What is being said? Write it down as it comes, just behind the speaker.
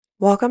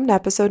Welcome to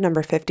episode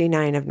number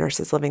 59 of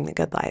Nurses Living the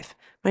Good Life.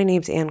 My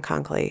name's Ann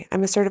Conkley.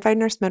 I'm a certified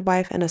nurse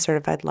midwife and a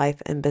certified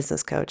life and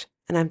business coach,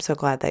 and I'm so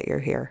glad that you're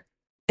here.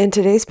 In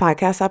today's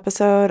podcast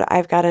episode,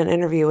 I've got an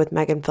interview with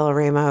Megan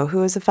Filoramo,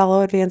 who is a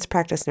fellow advanced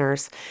practice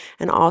nurse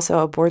and also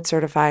a board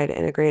certified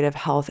integrative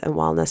health and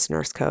wellness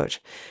nurse coach.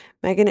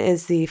 Megan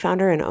is the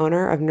founder and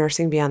owner of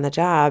Nursing Beyond the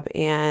Job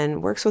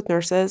and works with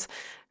nurses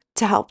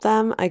to help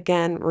them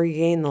again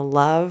regain the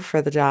love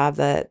for the job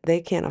that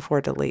they can't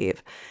afford to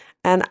leave.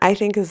 And I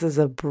think this is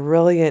a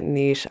brilliant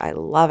niche. I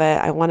love it.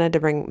 I wanted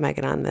to bring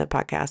Megan on the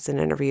podcast and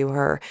interview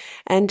her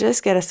and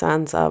just get a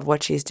sense of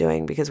what she's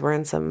doing because we're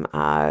in some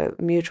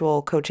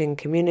mutual coaching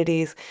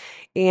communities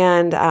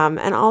and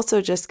also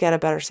just get a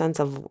better sense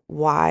of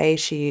why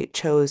she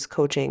chose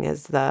coaching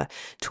as the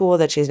tool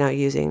that she's now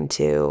using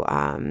to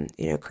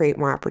create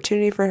more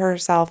opportunity for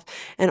herself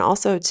and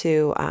also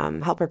to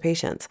help her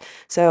patients.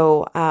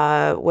 So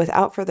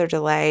without further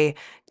delay,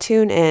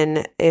 tune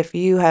in. If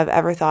you have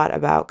ever thought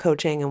about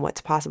coaching and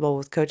what's possible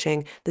with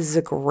coaching, this is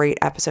a great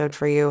episode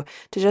for you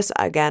to just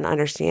again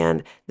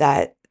understand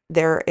that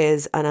there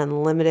is an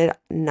unlimited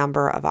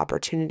number of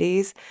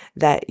opportunities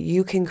that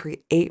you can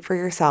create for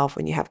yourself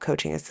when you have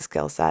coaching as a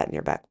skill set in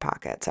your back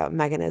pocket. So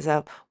Megan is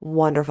a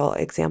wonderful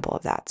example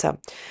of that. So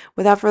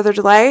without further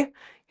delay,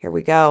 here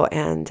we go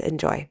and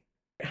enjoy.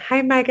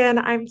 Hi, Megan.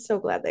 I'm so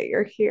glad that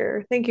you're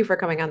here. Thank you for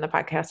coming on the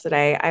podcast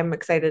today. I'm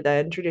excited to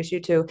introduce you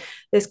to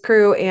this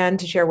crew and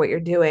to share what you're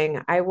doing.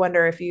 I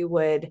wonder if you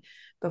would,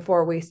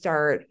 before we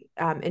start,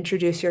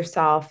 introduce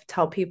yourself,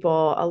 tell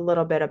people a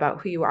little bit about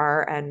who you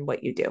are and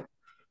what you do.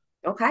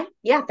 Okay.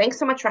 Yeah. Thanks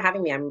so much for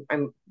having me.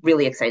 I'm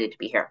really excited to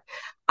be here.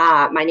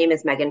 My name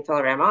is Megan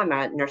Filoramo. I'm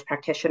a nurse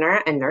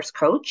practitioner and nurse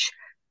coach.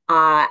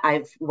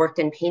 I've worked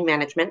in pain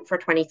management for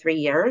 23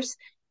 years.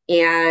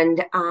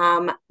 And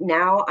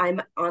now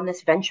I'm on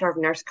this venture of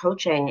nurse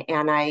coaching.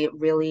 And I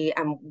really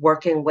am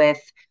working with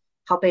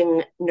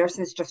helping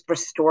nurses just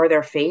restore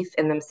their faith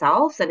in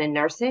themselves and in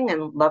nursing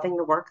and loving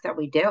the work that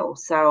we do.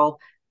 So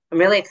I'm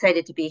really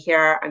excited to be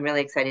here. I'm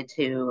really excited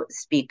to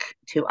speak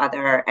to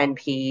other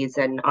NPs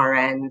and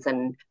RNs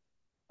and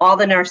all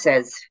the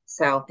nurses.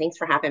 So thanks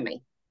for having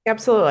me.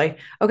 Absolutely.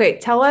 Okay,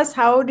 tell us,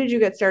 how did you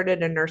get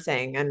started in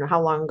nursing and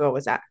how long ago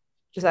was that?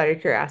 Just out of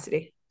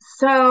curiosity.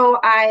 So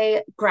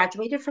I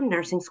graduated from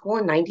nursing school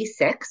in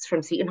 96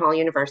 from Seton Hall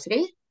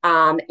University.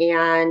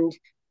 And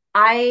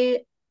I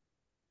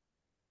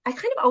I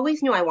kind of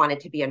always knew I wanted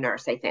to be a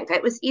nurse, I think.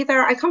 It was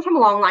either I come from a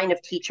long line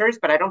of teachers,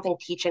 but I don't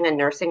think teaching and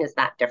nursing is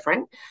that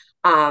different.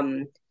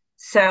 Um,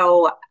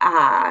 so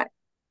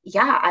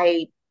yeah,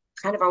 I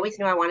kind of always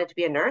knew I wanted to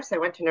be a nurse. I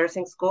went to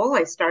nursing school.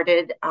 I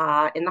started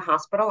in the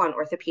hospital on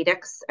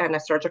orthopedics and a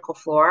surgical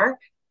floor.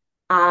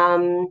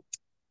 Um,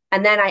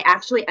 and then I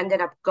actually ended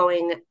up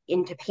going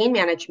into pain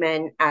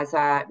management as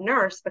a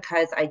nurse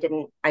because I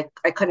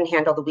couldn't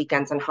handle the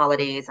weekends and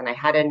holidays, and I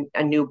had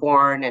a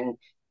newborn, and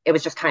it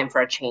was just time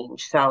for a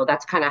change. So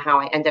that's kind of how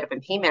I ended up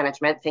in pain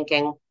management,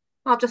 thinking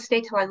I'll just stay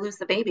till I lose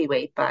the baby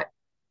weight. But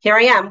here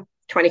I am,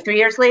 23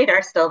 years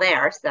later, still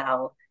there.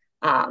 So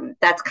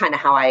that's kind of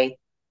how I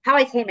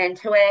came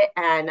into it,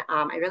 and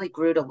I really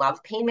grew to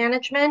love pain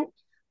management.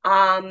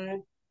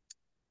 Um,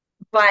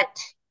 but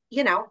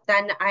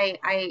then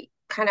I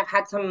kind of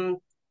had some.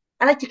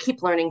 I like to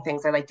keep learning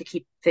things. I like to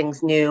keep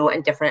things new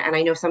and different. And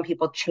I know some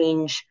people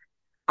change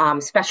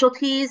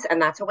specialties, and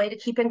that's a way to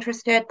keep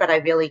interested. But I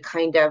really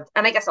kind of,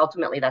 and I guess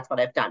ultimately that's what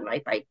I've done,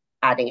 right, by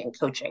adding in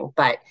coaching.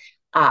 But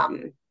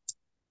um,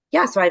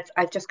 yeah, so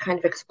I've just kind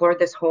of explored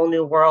this whole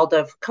new world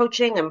of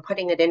coaching and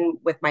putting it in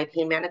with my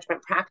pain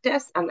management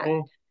practice, and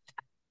then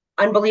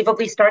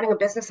unbelievably starting a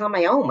business on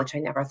my own, which I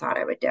never thought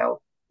I would do.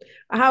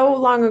 How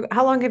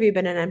long have you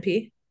been an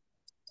NP?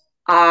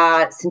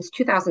 Since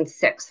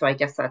 2006, so I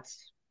guess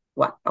that's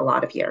what, a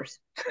lot of years.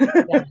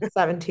 Yeah,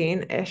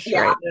 17-ish,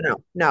 Yeah, right?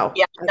 No,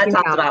 yeah, I that can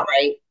sounds count. about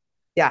right.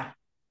 Yeah.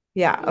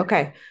 Yeah.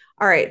 Okay.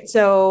 All right.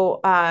 So,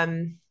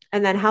 and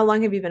then how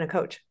long have you been a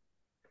coach?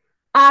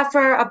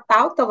 For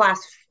about the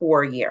last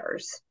 4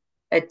 years,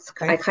 I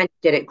Okay. kind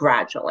of did it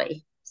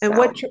gradually. And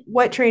So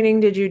what training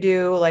did you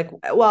do? Like,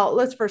 well,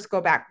 let's first go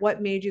back. What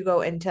made you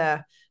go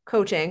into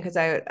coaching? Because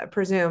I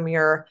presume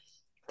you're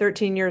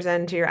 13 years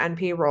into your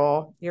NP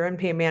role, you're in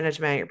pain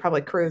management, you're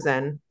probably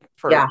cruising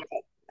for, yeah,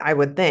 I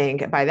would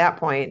think by that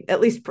point,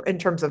 at least in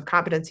terms of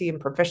competency and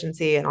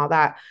proficiency and all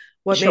that.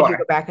 What made you go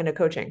sure. back into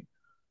coaching?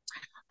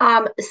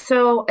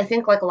 So I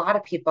think like a lot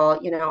of people,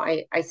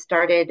 I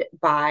started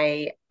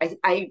by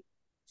I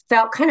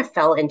felt kind of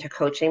fell into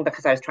coaching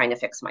because I was trying to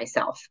fix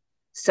myself.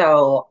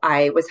 So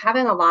I had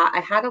a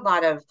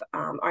lot of,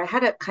 or I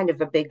had a kind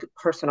of a big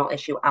personal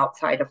issue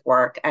outside of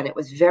work, and it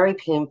was very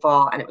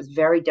painful and it was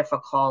very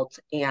difficult.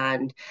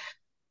 And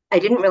I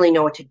didn't really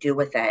know what to do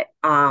with it.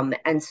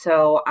 And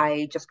so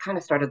I just kind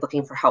of started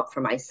looking for help for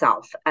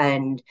myself.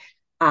 And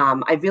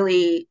I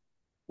really,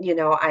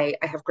 I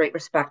have great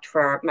respect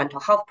for mental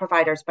health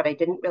providers, but I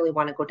didn't really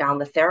want to go down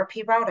the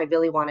therapy route. I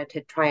really wanted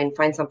to try and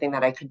find something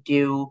that I could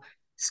do,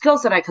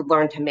 skills that I could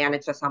learn to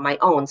manage this on my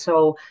own.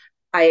 So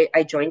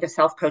I joined a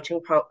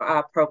self-coaching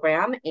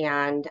program,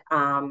 and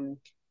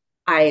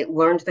I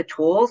learned the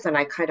tools, and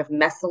I kind of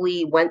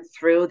messily went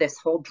through this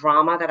whole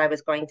drama that I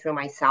was going through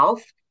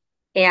myself,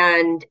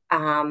 and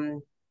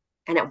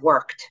it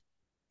worked.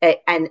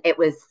 And it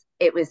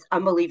was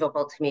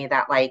unbelievable to me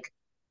that, like,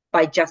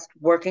 by just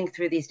working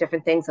through these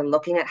different things and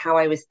looking at how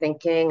I was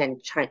thinking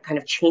and kind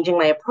of changing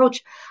my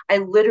approach, I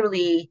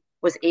literally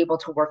was able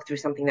to work through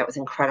something that was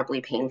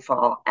incredibly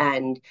painful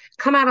and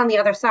come out on the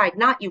other side,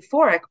 not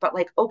euphoric, but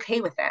like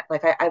okay with it.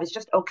 Like I was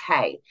just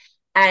okay.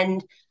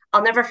 And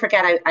I'll never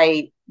forget,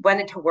 I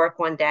went into work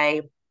one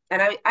day,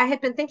 and I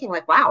had been thinking,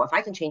 like, wow, if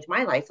I can change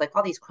my life, like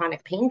all these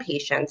chronic pain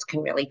patients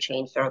can really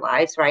change their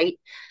lives, right?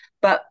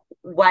 But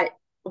what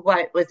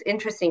was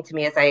interesting to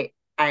me is I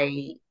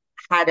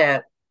had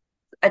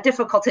a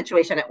difficult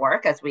situation at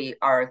work, as we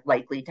are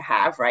likely to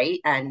have, right?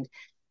 And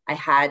I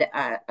had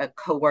a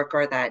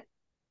coworker that,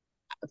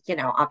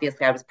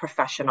 obviously I was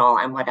professional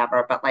and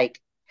whatever, but like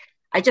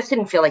I just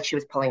didn't feel like she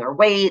was pulling her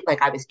weight,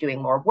 like I was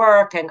doing more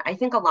work. And I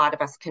think a lot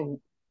of us can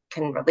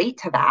relate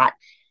to that.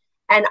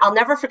 And I'll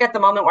never forget the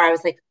moment where I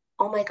was like,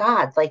 oh my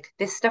God, like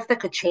this stuff that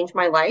could change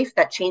my life,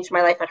 that changed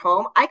my life at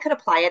home, I could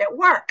apply it at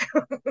work.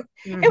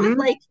 It was Mm-hmm.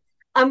 like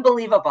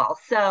unbelievable.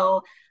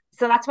 So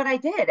that's what I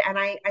did. And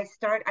I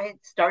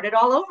started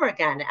all over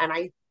again.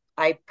 And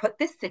I put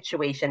this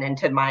situation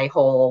into my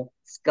whole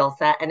skill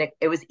set, and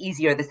it was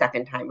easier the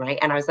second time, right?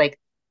 And I was like,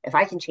 if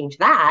I can change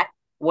that,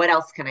 what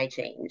else can I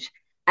change?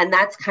 And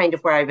that's kind of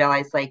where I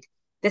realized, like,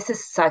 this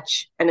is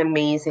such an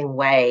amazing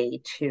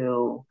way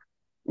to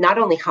not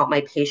only help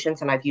my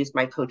patients, and I've used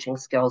my coaching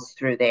skills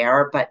through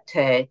there, but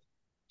to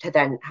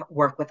then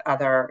work with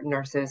other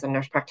nurses and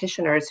nurse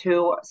practitioners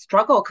who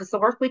struggle because the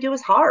work we do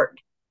is hard.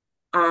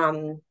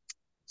 Um,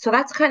 so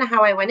that's kind of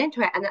how I went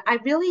into it. And I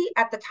really,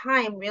 at the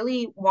time,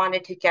 really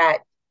wanted to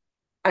get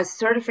a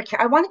certificate.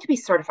 I wanted to be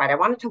certified. I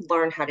wanted to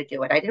learn how to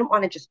do it. I didn't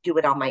want to just do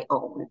it on my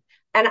own.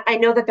 And I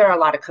know that there are a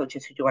lot of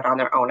coaches who do it on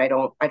their own. I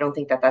don't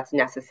think that that's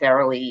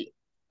necessarily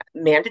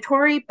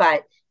mandatory,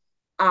 but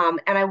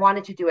and I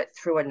wanted to do it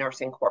through a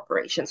nursing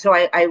corporation. So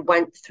I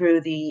went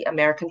through the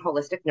American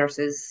Holistic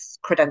Nurses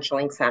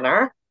Credentialing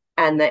Center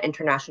and the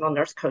International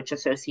Nurse Coach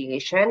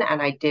Association,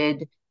 and I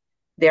did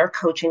their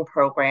coaching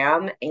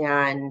program,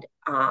 and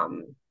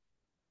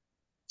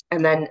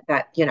then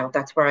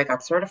that's where I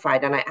got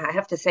certified. And I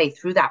have to say,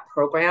 through that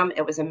program,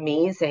 it was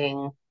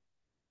amazing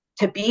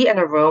to be in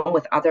a room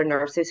with other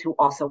nurses who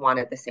also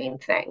wanted the same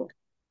thing.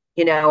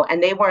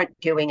 And they weren't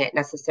doing it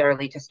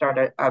necessarily to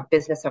start a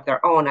business of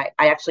their own. I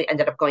actually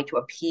ended up going to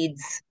a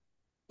peds.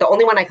 The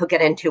only one I could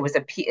get into was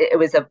it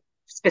was a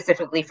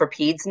specifically for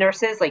peds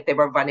nurses. Like they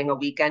were running a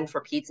weekend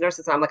for peds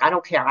nurses. And I'm like, I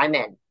don't care. I'm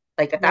in.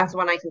 Like if Yeah. that's the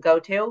one I can go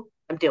to,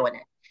 I'm doing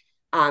it.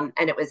 And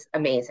it was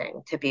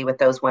amazing to be with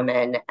those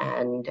women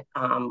and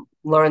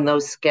learn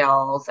those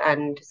skills.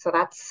 And so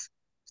that's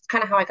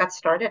kind of how I got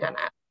started in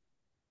it.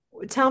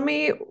 Tell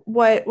me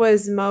what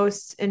was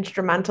most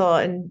instrumental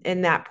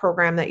in that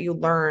program that you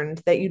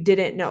learned that you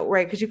didn't know,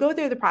 right? Because you go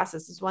through the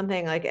process is one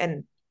thing, like,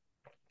 and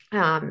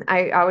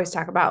I always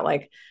talk about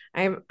like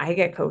I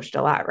get coached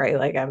a lot, right?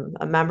 Like I'm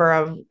a member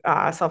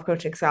of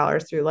self-coaching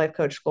scholars through Life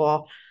Coach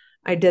School.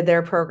 I did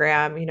their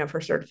program, for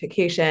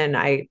certification.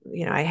 I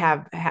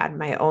have had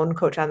my own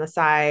coach on the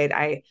side.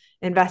 I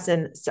invest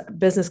in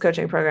business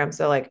coaching programs.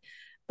 So like,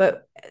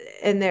 but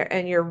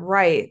and you're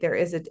right, there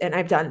is and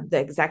I've done the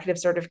executive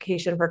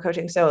certification for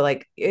coaching. So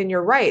like, and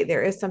you're right,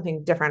 there is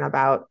something different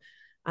about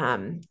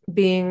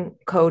being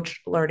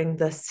coached, learning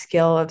the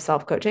skill of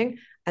self-coaching,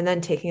 and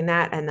then taking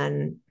that and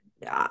then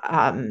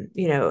and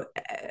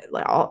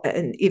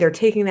either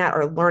taking that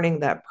or learning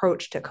the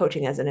approach to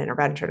coaching as an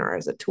intervention or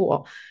as a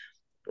tool.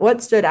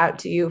 What stood out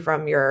to you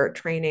from your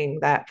training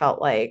that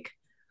felt like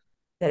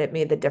that it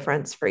made the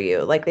difference for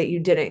you, like that you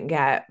didn't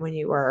get when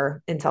you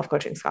were in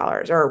self-coaching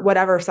scholars or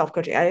whatever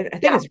self-coaching? I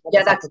think Yeah, it's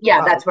yeah, self-coaching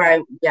scholars.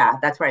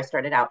 that's where I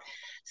started out.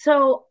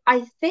 So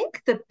I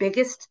think the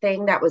biggest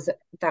thing that was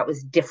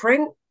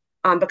different,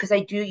 because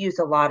I do use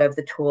a lot of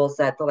the tools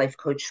that the Life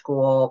Coach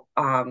School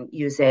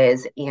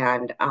uses,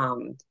 and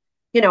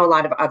a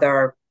lot of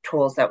other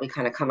tools that we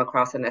kind of come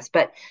across in this.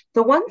 But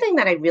the one thing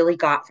that I really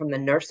got from the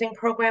nursing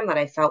program that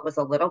I felt was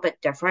a little bit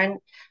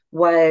different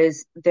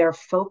was their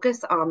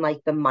focus on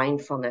like the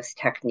mindfulness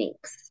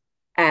techniques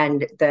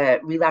and the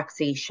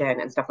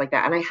relaxation and stuff like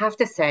that. And I have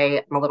to say,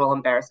 I'm a little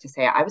embarrassed to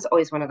say, I was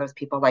always one of those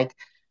people like,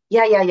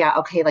 yeah, yeah, yeah,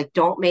 okay, like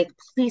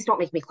please don't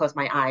make me close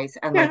my eyes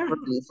and like Yeah.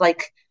 breathe.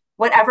 Like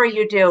whatever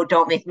you do,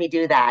 don't make me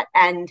do that.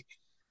 And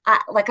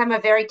like I'm a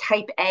very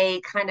type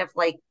A kind of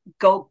like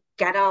go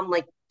get them.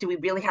 Like, do we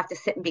really have to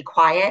sit and be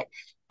quiet?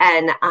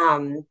 And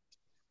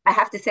I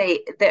have to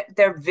say that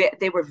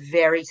they were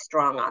very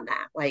strong on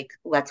that. Like,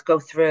 let's go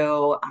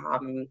through,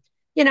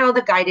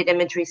 the guided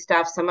imagery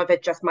stuff. Some of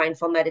it just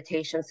mindful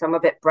meditation, some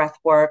of it breath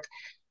work.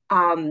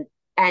 Um,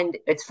 and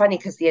it's funny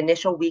because the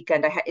initial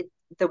weekend,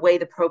 the way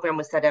the program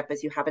was set up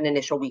is you have an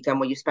initial weekend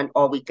where you spend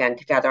all weekend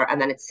together,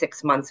 and then it's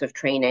 6 months of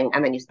training,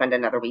 and then you spend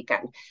another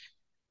weekend.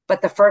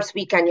 But the first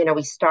weekend,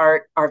 we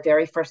start our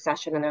very first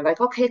session, and they're like,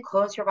 okay,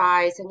 close your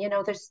eyes, and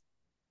there's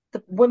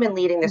the women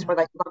leading this were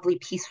like lovely,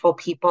 peaceful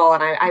people.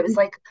 And I was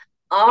like,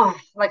 oh,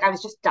 like I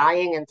was just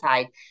dying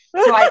inside.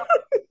 So I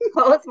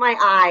closed my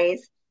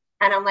eyes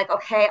and I'm like,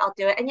 okay, I'll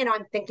do it. And,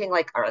 I'm thinking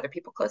like, are other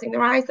people closing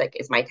their eyes? Like,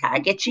 is my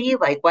tag itchy?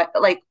 Like, what,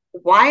 like,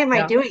 why am I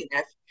Yeah. doing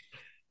this?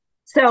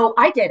 So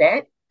I did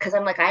it because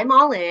I'm like, I'm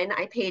all in.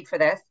 I paid for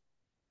this.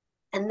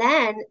 And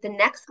then the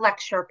next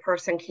lecture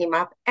person came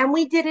up and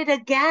we did it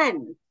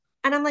again.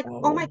 And I'm like,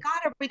 oh my Oh.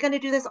 God, are we going to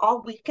do this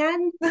all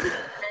weekend?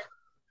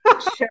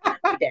 Sure,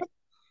 we did.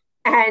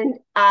 And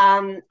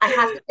I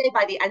have to say,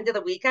 by the end of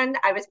the weekend,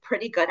 I was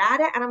pretty good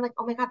at it. And I'm like,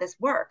 oh my God, this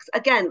works.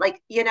 Again,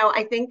 like,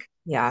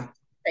 Yeah.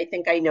 I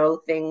think I know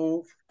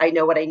things, I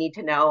know what I need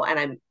to know. And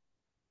I'm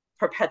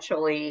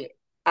perpetually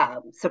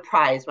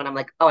surprised when I'm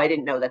like, oh, I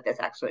didn't know that this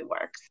actually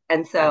works.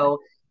 And Yeah. so,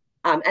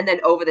 and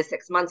then over the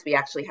 6 months, we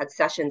actually had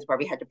sessions where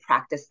we had to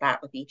practice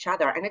that with each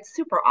other. And it's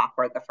super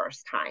awkward the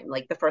first time,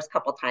 like the first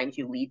couple times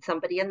you lead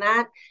somebody in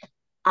that.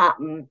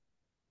 Um,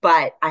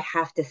 but I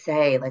have to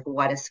say, like,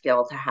 what a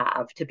skill to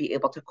have to be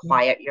able to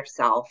quiet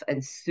yourself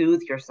and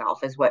soothe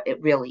yourself is what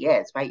it really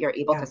is, right? You're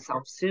able to Yeah.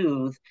 self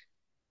soothe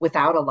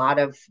without a lot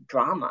of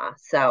drama.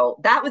 So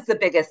that was the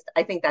biggest,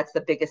 I think that's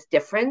the biggest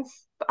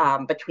difference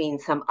between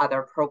some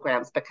other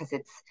programs because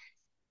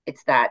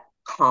it's that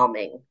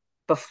calming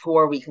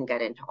before we can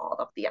get into all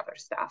of the other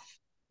stuff.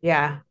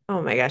 Yeah.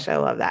 Oh my gosh, I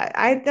love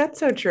that. That's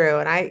so true.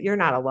 And you're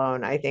not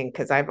alone, I think,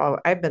 because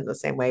I've been the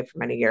same way for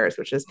many years,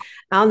 which is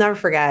I'll never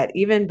forget,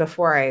 even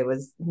before I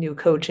was new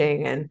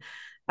coaching and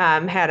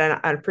had an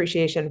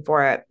appreciation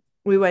for it.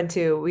 We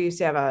used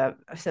to have a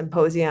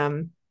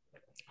symposium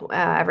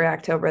every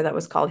October that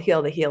was called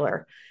Heal the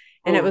Healer.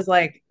 And it Mm, was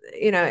like,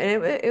 and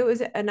it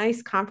was a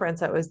nice conference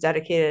that was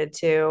dedicated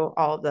to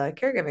all the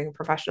caregiving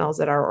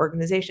professionals at our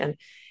organization.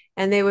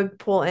 And they would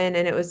pull in,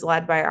 and it was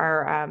led by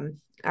our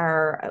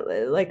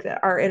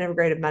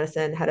integrative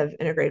medicine head of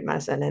integrated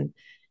medicine. And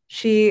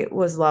she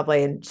was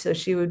lovely. And so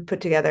she would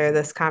put together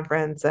this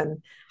conference.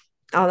 And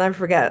I'll never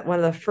forget one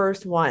of the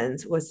first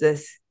ones was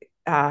this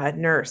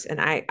nurse.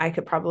 And I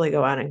could probably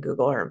go on and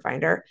Google her and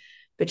find her,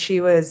 but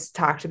she was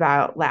talked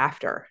about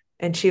laughter.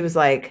 And she was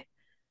like,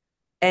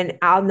 and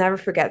I'll never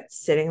forget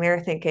sitting there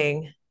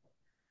thinking,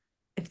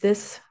 if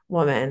this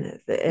woman,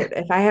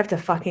 if I have to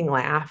fucking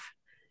laugh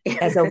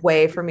as a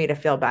way for me to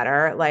feel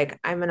better, like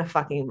I'm gonna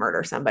fucking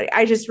murder somebody.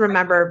 I just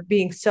remember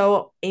being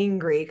so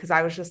angry because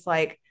I was just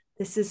like,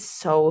 this is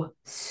so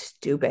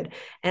stupid.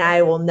 And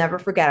I will never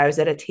forget, I was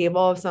at a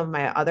table of some of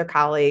my other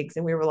colleagues,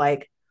 and we were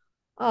like,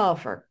 oh,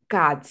 for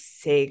God's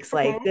sakes,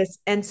 like mhm, this.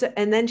 And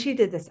then she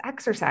did this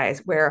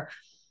exercise where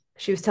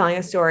she was telling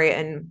a story,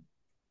 and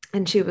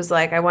she was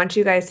like, I want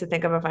you guys to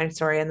think of a funny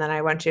story, and then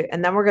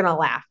and then we're gonna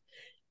laugh.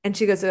 And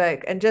she goes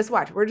like, and just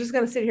watch, we're just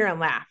gonna sit here and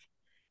laugh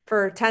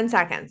for 10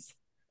 seconds.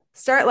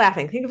 Start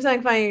laughing. Think of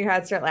something funny in your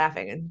head, start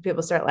laughing, and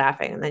people start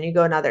laughing. And then you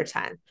go another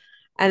 10.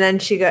 And then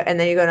you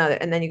go another,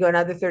 and then you go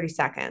another 30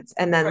 seconds.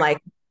 And then right.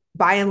 like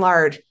by and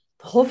large,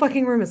 the whole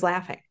fucking room is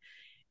laughing.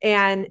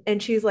 And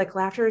she's like,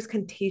 laughter is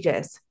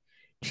contagious.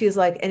 She's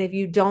like, and if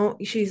you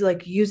don't, she's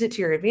like, use it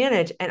to your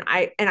advantage. And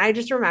I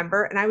just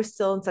remember, and I was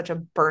still in such a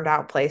burned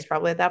out place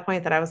probably at that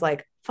point that I was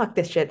like, fuck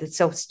this shit. It's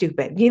so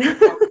stupid,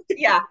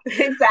 Yeah,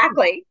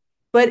 exactly.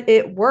 but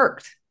it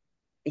worked.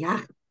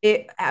 Yeah.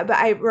 But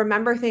I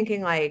remember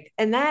thinking like,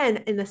 and then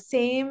in the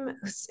same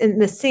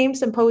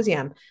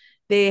symposium,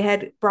 they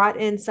had brought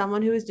in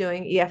someone who was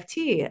doing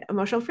EFT,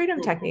 emotional freedom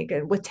Mhm. technique,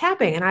 and with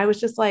tapping. And I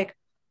was just like,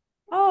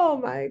 oh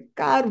my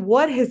God,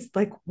 what has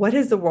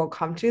the world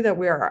come to that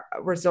we are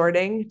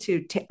resorting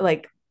to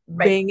like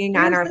Right. banging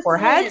on Here's our the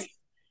foreheads? science.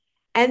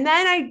 And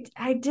then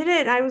I did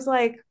it. And I was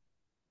like,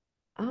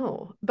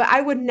 oh, but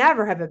I would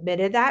never have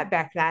admitted that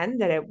back then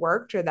that it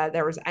worked or that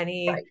there was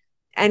Right.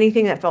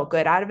 anything that felt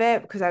good out of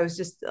it because I was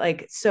just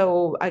like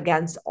so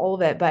against all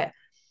of it. But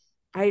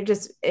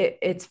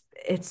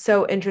it's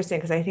so interesting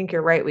because I think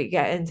you're right. We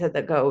get into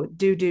the go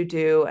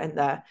do and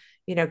the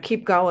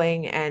keep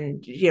going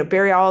and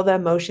bury all the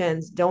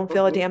emotions. Don't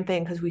feel a Hmm. damn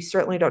thing because we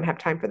certainly don't have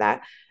time for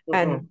that. Hmm.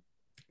 And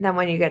then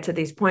when you get to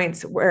these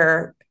points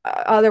where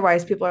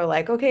otherwise people are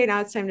like, okay,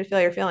 now it's time to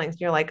feel your feelings.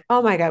 And you're like,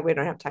 oh my God, we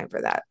don't have time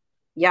for that.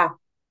 Yeah.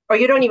 Or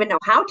you don't even know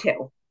how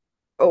to.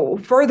 Oh,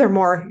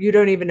 furthermore, you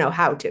don't even know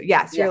how to.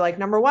 Yes, you're Yeah. like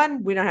number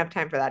one, we don't have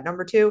time for that.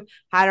 Number two,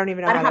 I don't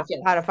even know I don't have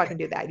to. how to fucking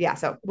do that. Yeah.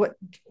 So what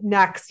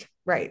next?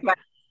 Right. Right.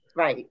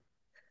 Right.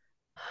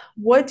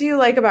 What do you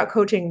like about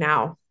coaching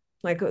now?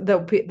 Like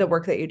the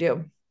work that you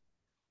do?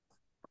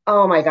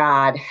 Oh my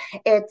God.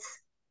 It's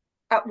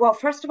well,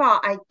 first of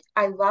all,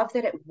 I love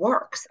that it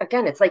works.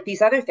 Again, it's like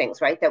these other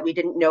things, right? That we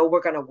didn't know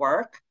were going to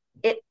work.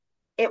 It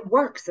it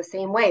works the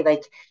same way.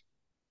 Like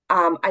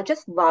I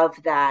just love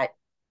that.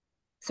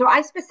 So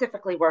I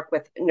specifically work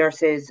with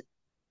nurses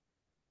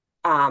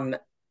um,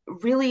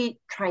 really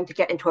trying to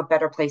get into a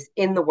better place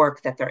in the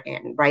work that they're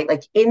in, right?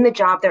 Like in the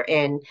job they're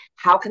in,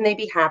 how can they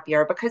be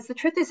happier? Because the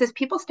truth is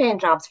people stay in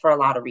jobs for a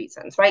lot of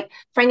reasons, right?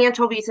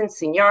 Financial reasons,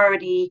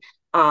 seniority,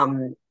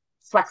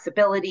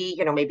 flexibility,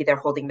 maybe they're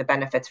holding the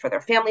benefits for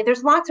their family.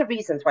 There's lots of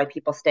reasons why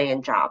people stay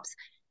in jobs.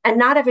 And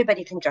not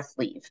everybody can just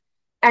leave.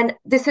 and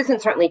this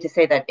isn't certainly to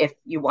say that if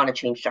you want to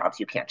change jobs,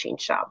 you can't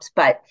change jobs.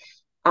 But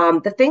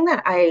the thing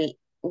that I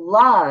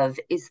love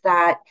is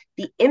that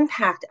the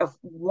impact of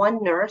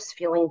one nurse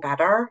feeling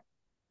better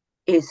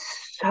is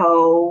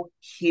so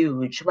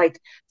huge. Like,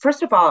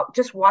 first of all,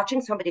 just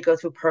watching somebody go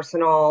through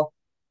personal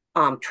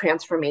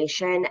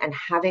transformation and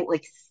having,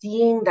 like,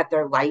 seeing that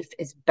their life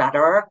is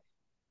better.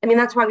 I mean,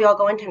 that's why we all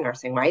go into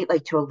nursing, right?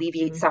 Like to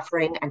alleviate Mhm.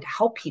 suffering and to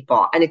help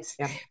people. And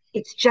Yeah.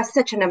 it's just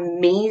such an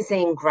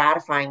amazing,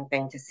 gratifying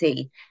thing to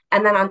see.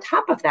 And then on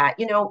top of that,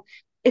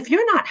 if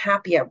you're not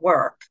happy at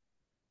work,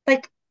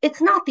 like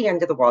it's not the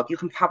end of the world. You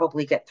can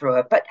probably get through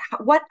it. But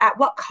what at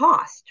what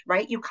cost,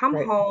 right? You come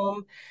Right.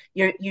 home,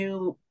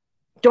 you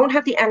don't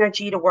have the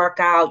energy to work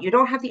out, you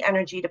don't have the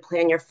energy to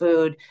plan your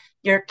food,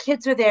 your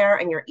kids are there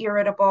and you're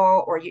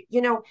irritable, or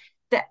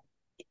that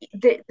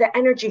the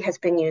energy has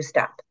been used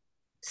up.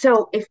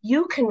 So if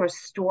you can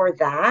restore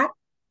that,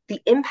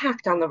 the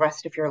impact on the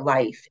rest of your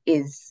life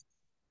is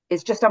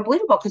just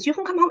unbelievable, because you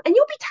can come home and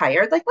you'll be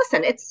tired. Like,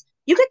 listen, it's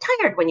you get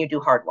tired when you do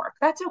hard work.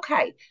 That's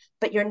okay.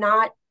 But you're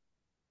not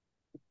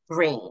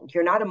drained.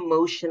 You're not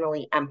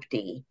emotionally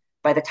empty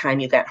by the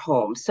time you get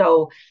home.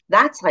 So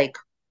that's like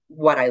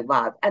what I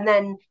love. And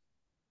then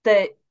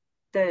the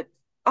the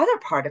other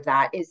part of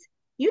that is,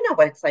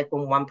 what it's like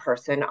when one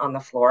person on the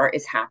floor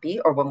is happy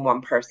or when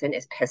one person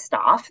is pissed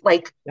off.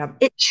 Like, Yep.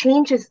 it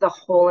changes the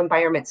whole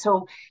environment.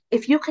 So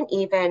if you can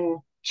even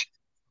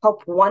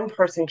help one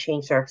person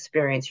change their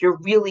experience, you're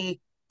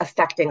really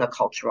affecting a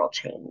cultural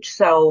change.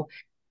 So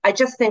I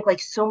just think, like,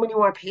 so many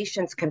more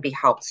patients can be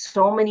helped,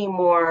 so many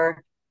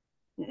more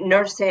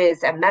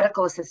nurses and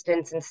medical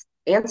assistants and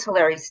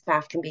ancillary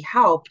staff can be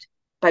helped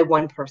by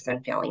one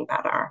person feeling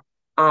better.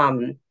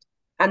 Um,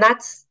 and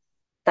that's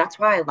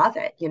why I love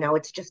it.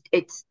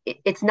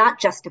 It's not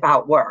just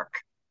about work.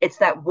 It's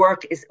that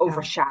work is Yeah.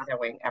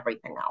 overshadowing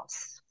everything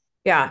else.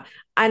 Yeah.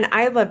 And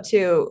I love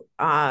too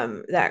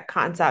that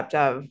concept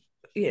of,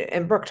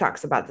 and Brooke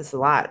talks about this a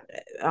lot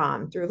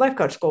through life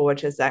coach school,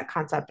 which is that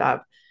concept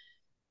of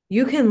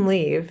you can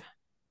leave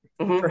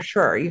Mm-hmm. for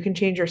sure. You can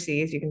change your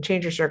C's, you can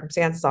change your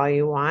circumstances all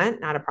you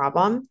want, not a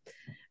problem.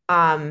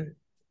 Um,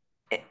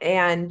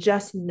 and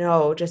just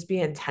be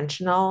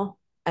intentional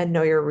and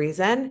know your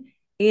reason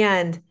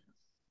and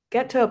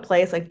get to a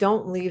place, like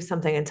don't leave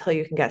something until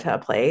you can get to a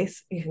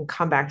place. You can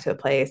come back to a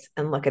place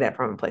and look at it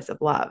from a place of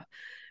love,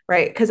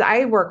 right? Because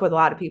I work with a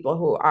lot of people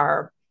who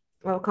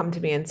will come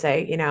to me and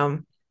say,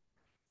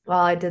 well,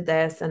 I did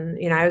this and,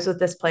 I was with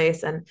this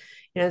place and,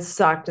 it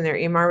sucked and their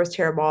EMR was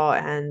terrible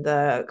and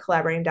the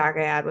collaborating doc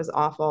I had was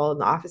awful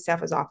and the office staff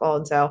was awful.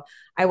 And so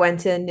I went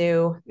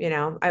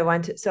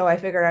to so I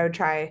figured I would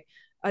try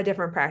a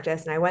different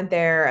practice and I went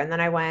there and then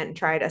I went and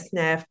tried a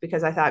sniff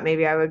because I thought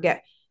maybe I would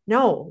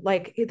no,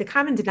 like the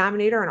common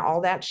denominator and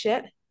all that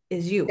shit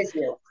is you Is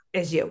you.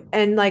 is you.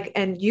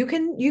 And you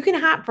can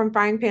hop from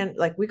frying pan,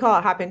 like we call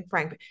it hopping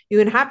frying pan. You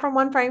can hop from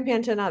one frying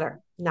pan to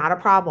another, not a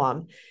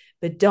problem.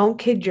 But don't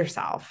kid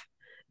yourself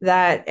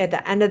that at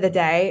the end of the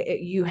day,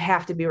 you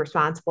have to be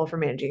responsible for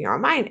managing your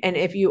own mind. And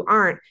if you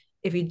aren't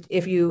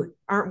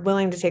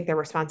willing to take the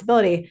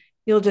responsibility,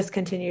 you'll just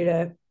continue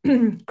to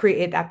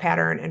create that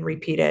pattern and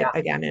repeat it Yeah.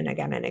 again and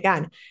again and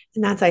again.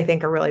 And that's, I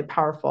think, a really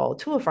powerful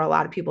tool for a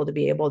lot of people to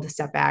be able to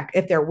step back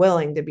if they're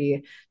willing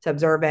to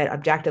observe it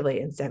objectively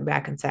and step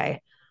back and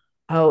say,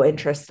 oh,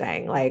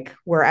 interesting. Like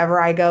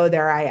wherever I go,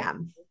 there I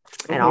am.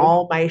 And Mm-hmm.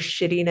 all my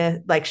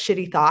shittiness, like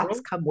shitty thoughts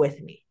Mm-hmm. come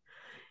with me.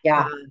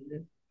 Yeah.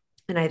 Um,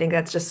 and I think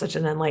that's just such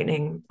an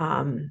enlightening,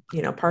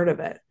 part of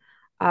it.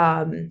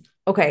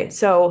 Okay.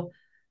 So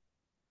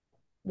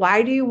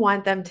why do you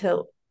want them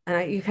to,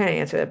 you kind of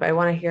answered it, but I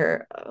want to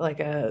hear like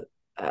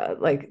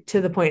like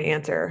to the point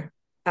answer,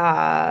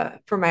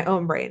 for my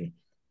own brain.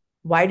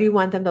 Why do you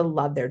want them to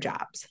love their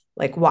jobs?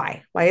 Like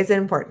why? Why is it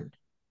important?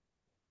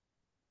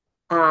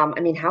 I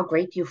mean, how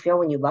great do you feel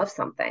when you love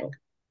something?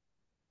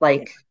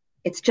 Like,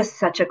 it's just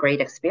such a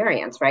great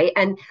experience, right?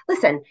 And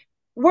listen,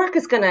 work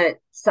is going to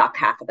suck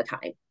half of the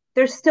time.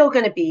 There's still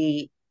going to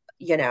be,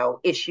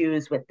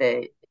 issues with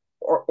the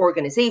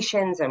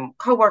organizations and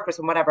coworkers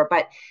and whatever.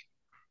 But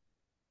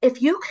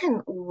if you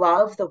can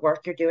love the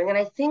work you're doing, and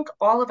I think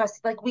all of us,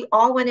 like, we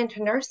all went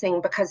into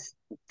nursing because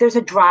there's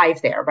a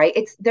drive there, right?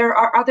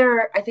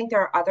 I think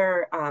there are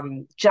other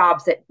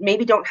jobs that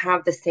maybe don't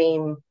have the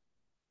same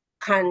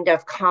kind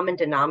of common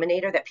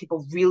denominator, that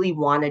people really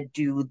want to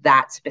do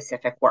that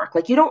specific work.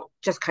 Like, you don't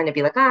just kind of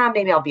be like,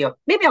 maybe I'll be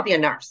a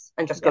nurse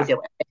and just go Yeah.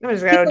 do it. I'm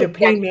just going People to are do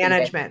pain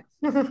dedicated. management.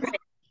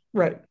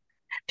 Right.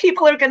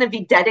 People are going to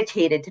be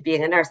dedicated to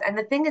being a nurse. And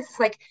the thing is,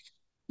 like,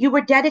 you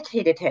were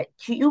dedicated to it.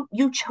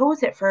 You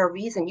chose it for a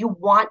reason. You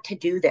want to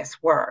do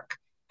this work.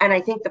 And I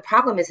think the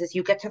problem is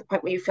you get to the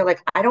point where you feel like,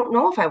 I don't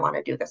know if I want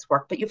to do this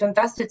work, but you've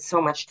invested so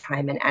much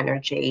time and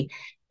energy.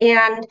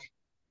 And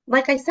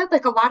like I said,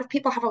 like, a lot of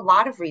people have a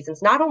lot of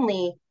reasons, not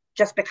only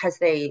just because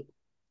they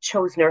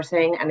chose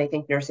nursing and they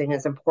think nursing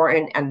is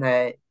important and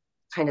the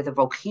kind of the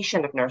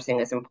vocation of nursing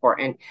is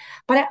important,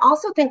 but I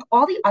also think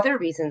all the other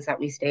reasons that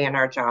we stay in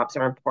our jobs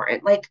are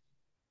important. Like,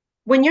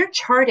 when you're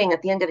charting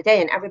at the end of the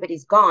day and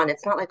everybody's gone,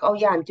 it's not like, oh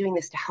yeah, I'm doing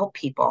this to help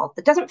people.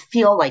 It doesn't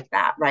feel like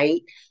that,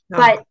 right?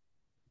 No.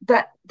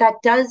 But that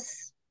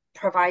does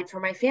provide for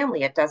my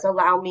family. It does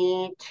allow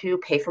me to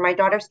pay for my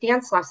daughter's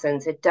dance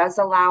lessons. It does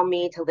allow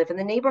me to live in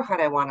the neighborhood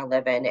I want to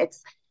live in.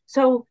 It's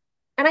so,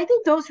 and I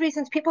think those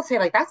reasons people say,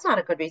 like, that's not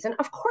a good reason.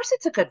 Of course,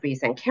 it's a good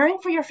reason. Caring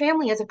for your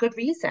family is a good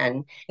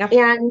reason. Yep.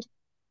 And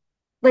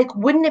like,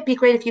 wouldn't it be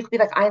great if you could be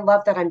like, I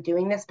love that I'm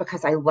doing this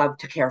because I love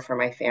to care for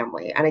my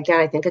family? And again,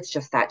 I think it's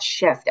just that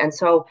shift. And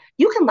so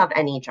you can love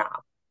any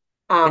job,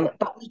 Yeah.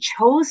 but we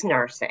chose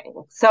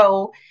nursing.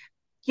 So,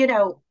 you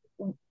know,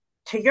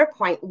 to your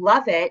point,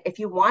 love it. If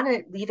you want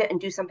to leave it and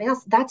do something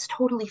else, that's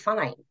totally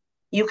fine.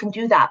 You can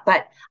do that.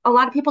 But a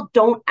lot of people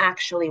don't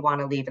actually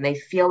want to leave and they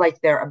feel like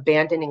they're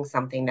abandoning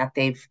something that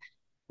they've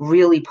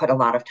really put a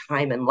lot of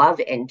time and love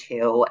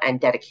into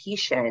and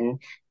dedication.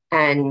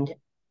 And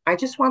I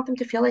just want them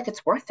to feel like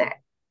it's worth it,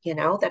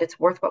 that it's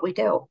worth what we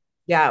do.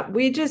 Yeah,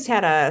 we just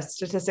had a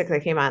statistic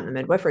that came out in the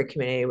midwifery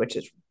community, which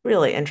is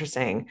really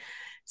interesting,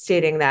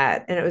 stating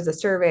that, and it was a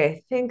survey,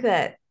 I think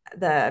that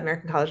the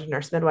American College of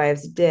Nurse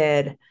Midwives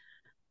did.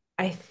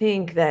 I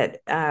think that's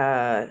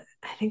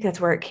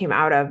where it came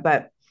out of,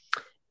 but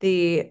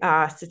the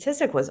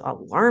statistic was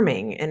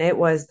alarming, and it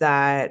was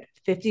that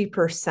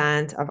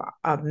 50%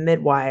 of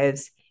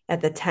midwives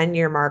at the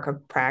 10-year mark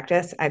of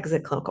practice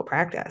exit clinical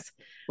practice,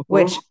 Mhm.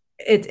 which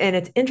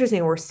it's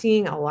interesting. We're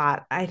seeing a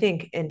lot, I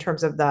think, in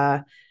terms of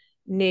the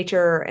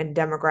nature and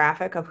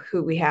demographic of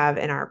who we have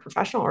in our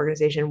professional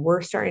organization.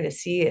 We're starting to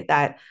see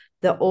that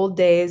the old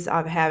days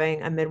of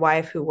having a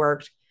midwife who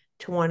worked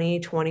 20,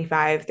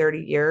 25, 30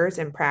 years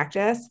in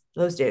practice,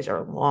 those days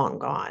are long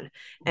gone.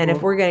 And if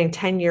Mhm. we're getting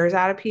 10 years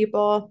out of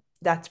people,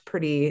 that's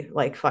pretty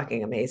like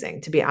fucking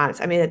amazing, to be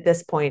honest. I mean, at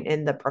this point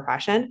in the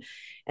profession.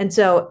 And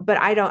so, but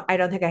I don't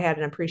think I had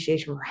an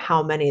appreciation for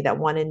how many that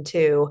wanted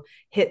to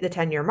hit the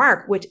 10-year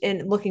mark, which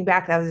in looking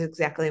back, that was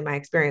exactly my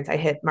experience. I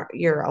hit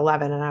year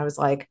 11 and I was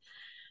like,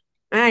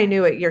 I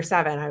knew at year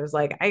 7, I was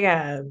like,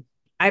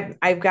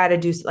 I've got to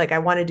do, like, I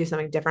want to do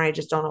something different. I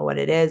just don't know what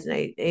it is.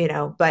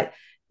 And but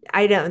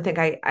I don't think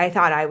I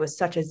thought I was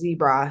such a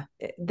zebra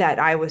that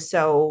I was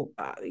so,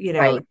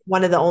 Right.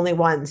 one of the only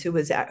ones who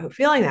was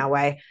feeling that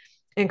way.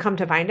 And come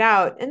to find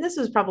out, and this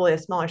was probably a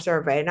smaller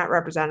survey, not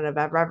representative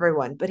of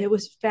everyone, but it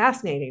was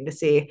fascinating to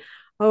see,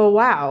 oh,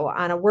 wow,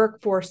 on a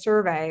workforce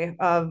survey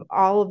of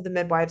all of the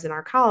midwives in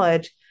our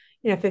college,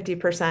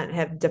 50%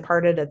 have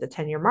departed at the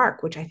 10-year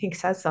mark, which I think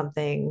says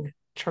something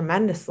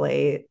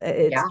tremendously.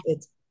 Yeah.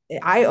 It's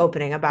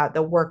eye-opening about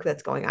the work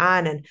that's going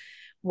on and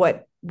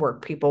what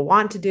work people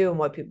want to do and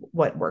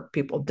what work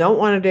people don't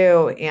want to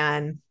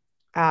do.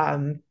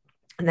 Um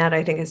and that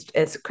I think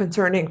is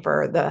concerning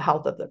for the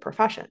health of the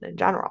profession in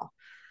general.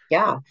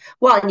 Yeah.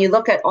 Well, and you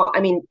look at all, I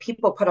mean,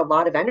 people put a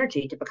lot of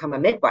energy to become a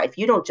midwife.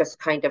 You don't just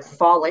kind of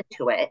fall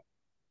into it.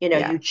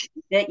 Yeah. You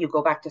choose it, you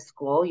go back to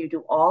school, you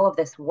do all of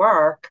this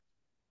work.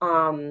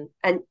 And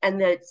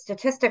the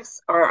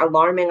statistics are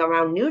alarming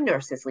around new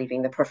nurses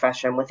leaving the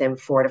profession within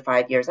 4 to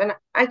 5 years. And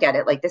I get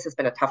it, like this has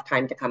been a tough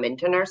time to come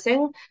into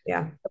nursing,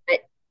 Yeah. but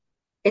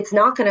it's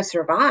not going to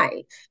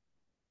survive.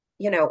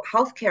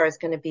 Healthcare is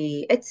going to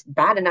be, it's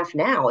bad enough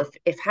now.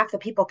 If half the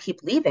people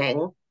keep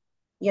leaving,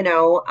 you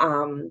know,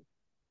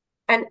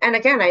 and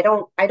again, I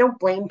don't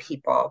blame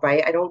people,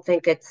 right? I don't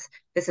think this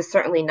is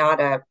certainly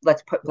not a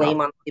let's put blame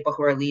No. on people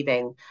who are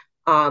leaving.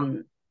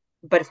 um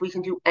but if we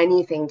can do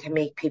anything to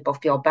make people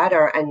feel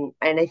better, and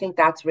I think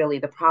that's really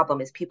the problem,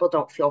 is people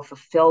don't feel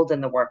fulfilled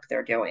in the work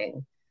they're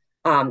doing.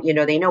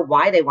 They know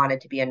why they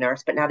wanted to be a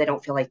nurse, but now they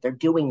don't feel like they're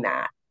doing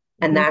that.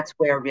 And Mm-hmm. that's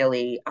where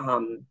really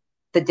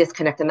the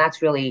disconnect, and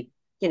that's really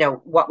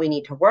what we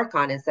need to work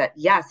on, is that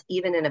yes,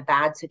 even in a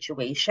bad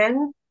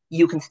situation,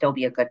 you can still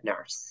be a good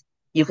nurse.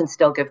 You can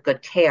still give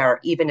good care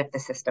even if the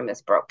system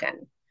is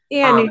broken.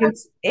 And um,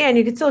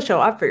 you can still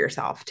show up for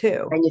yourself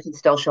too. and you can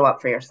still show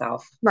up for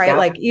yourself. Right. Yep.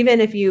 Like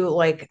even if you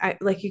like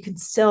you can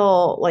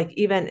still like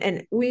even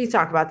and we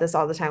talk about this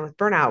all the time with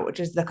burnout, which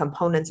is the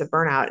components of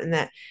burnout. And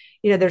that,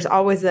 there's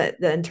always the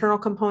internal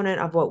component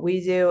of what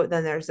we do.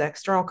 Then there's the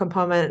external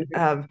component Mhm.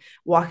 of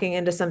walking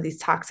into some of these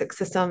toxic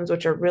systems,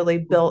 which are really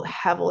built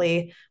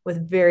heavily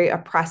with very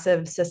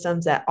oppressive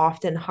systems that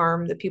often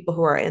harm the people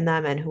who are in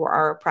them and who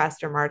are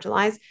oppressed or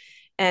marginalized.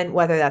 And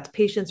whether that's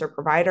patients or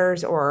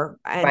providers or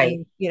Right.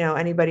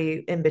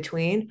 anybody in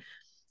between.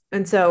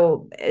 And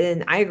so,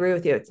 and I agree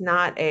with you, it's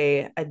not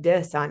a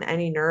diss on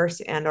any nurse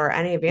and or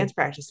any advanced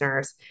practice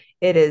nurse.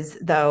 It is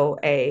though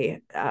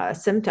a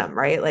symptom,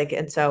 right? Like,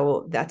 and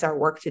so that's our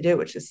work to do,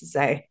 which is to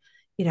say,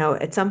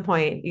 at some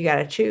point you got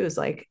to choose.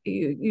 Like,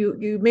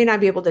 you may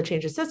not be able to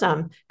change the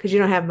system because you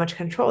don't have much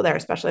control there,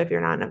 especially if you're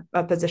not in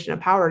a position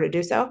of power to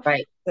do so.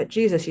 Right. But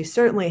Jesus, you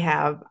certainly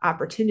have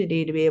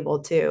opportunity to be able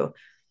to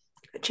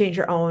change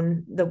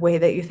the way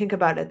that you think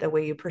about it, the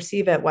way you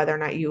perceive it, whether or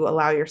not you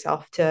allow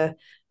yourself to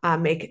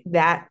make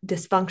that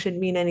dysfunction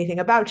mean anything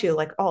about you,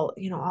 like all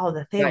of the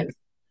Right. things.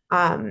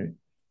 Um,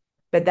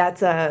 but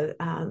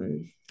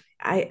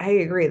I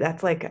agree.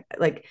 That's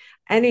like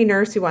any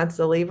nurse who wants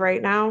to leave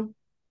right now,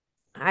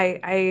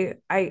 I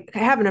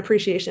have an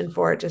appreciation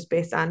for it just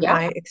based on Yeah,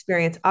 my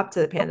experience up to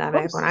the of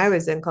pandemic when course. I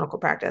was in clinical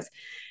practice.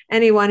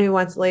 Anyone who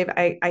wants to leave,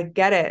 I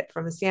get it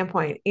from a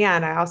standpoint.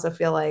 And I also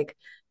feel like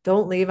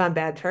don't leave on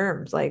bad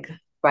terms. Like,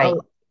 Right.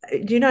 oh,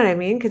 do you know what I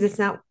mean? Because it's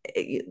not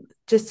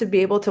just to be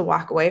able to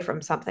walk away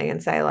from something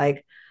and say,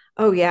 like,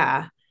 oh,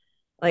 yeah,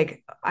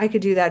 like I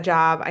could do that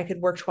job. I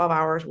could work 12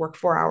 hours, work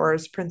 4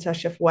 hours, princess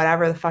shift,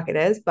 whatever the fuck it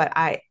is. But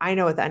I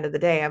know at the end of the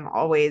day,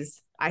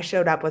 I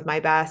showed up with my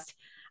best.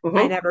 I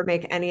Hmm. never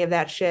make any of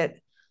that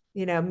shit,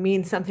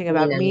 mean something Mean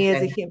about me as a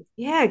anything. human.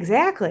 Yeah,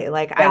 exactly.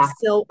 Like Yeah.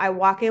 I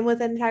walk in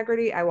with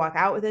integrity. I walk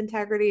out with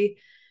integrity.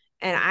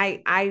 And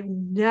I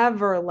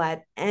never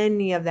let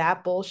any of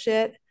that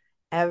bullshit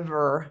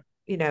ever,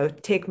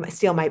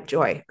 steal my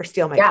joy or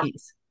steal my Yeah.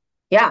 peace.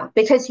 Yeah.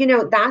 Because,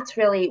 that's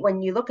really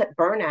when you look at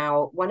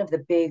burnout, one of the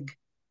big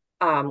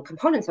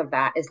components of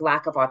that is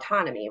lack of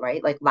autonomy,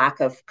 right? Like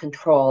lack of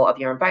control of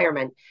your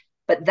environment.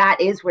 But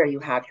that is where you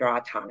have your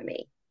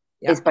autonomy,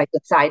 is Yeah. by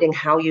deciding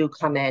how you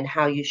come in,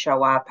 how you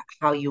show up,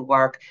 how you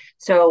work.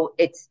 So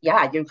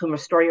yeah, you can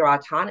restore your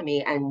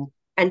autonomy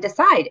and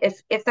decide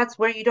if that's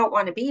where you don't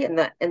want to be in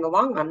the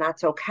long run,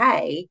 that's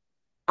okay.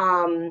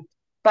 Um,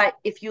 but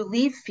if you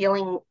leave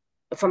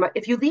from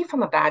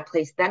a bad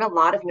place, then a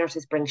lot of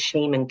nurses bring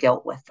shame and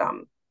guilt with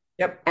them,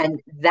 Yep.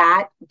 and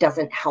that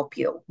doesn't help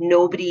you.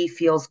 Nobody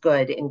feels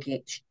good in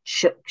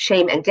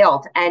shame and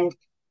guilt, and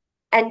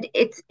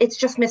it's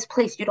just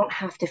misplaced. You don't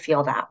have to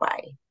feel that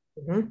way.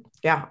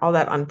 Yeah, all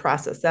that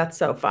unprocessed. That's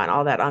so fun.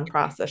 All that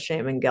unprocessed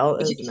shame and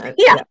guilt, isn't it?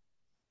 Yeah, Yeah.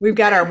 We've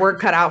got our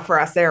work cut out for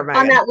us there, on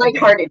Megan. that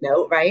lighthearted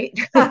note, right?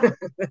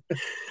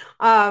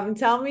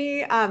 Tell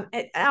me,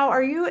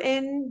 now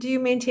do you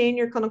maintain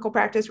your clinical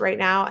practice right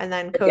now and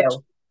then I coach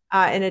do.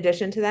 in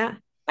addition to that?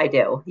 I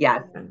do.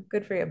 Yes. Yeah,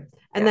 good for you.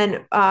 And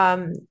Yeah.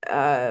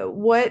 then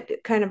what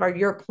kind of are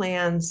your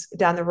plans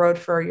down the road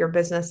for your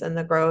business and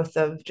the growth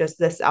of just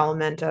this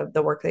element of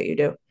the work that you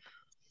do?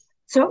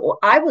 So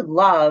I would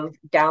love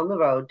down the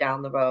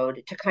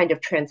road to kind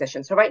of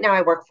transition. So right now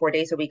I work 4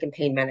 days a week in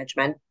pain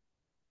management.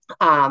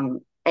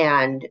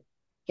 And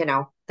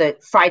the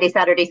Friday,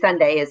 Saturday,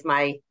 Sunday is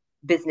my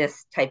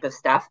business type of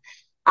stuff.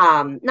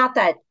 Not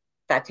that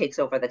that takes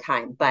over the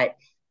time, but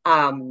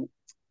um,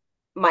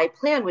 my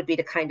plan would be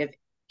to kind of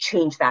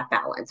change that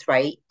balance,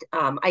 right?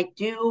 I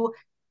do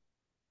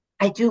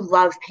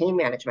love pain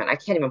management. I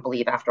can't even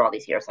believe after all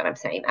these years that I'm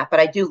saying that, but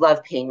I do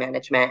love pain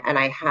management, and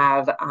I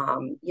have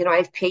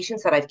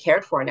patients that I've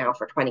cared for now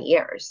for 20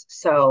 years.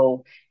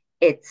 So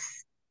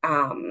it's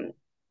um,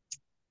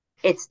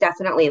 it's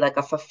definitely like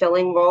a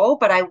fulfilling role,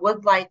 but I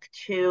would like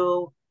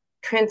to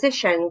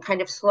transition kind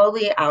of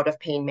slowly out of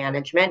pain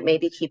management,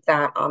 maybe keep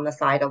that on the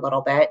side a little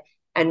bit,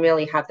 and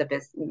really have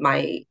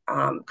my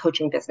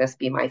coaching business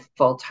be my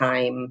full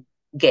time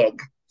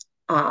gig.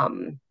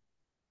 Um,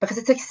 because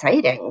it's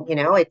exciting,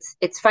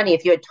 it's funny.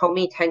 If you had told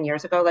me 10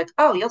 years ago, like,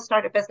 oh, you'll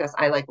start a business,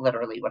 I like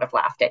literally would have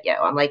laughed at you.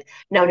 I'm like,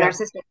 no, Yeah,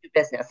 nurses don't do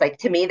business. Like,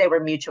 to me, they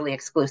were mutually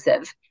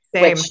exclusive,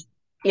 which,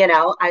 same.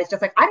 I was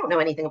just like, I don't know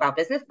anything about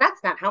business.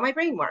 That's not how my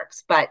brain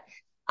works. But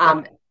um,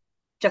 Yep.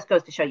 just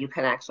goes to show you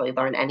can actually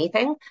learn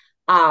anything.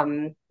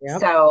 Yep.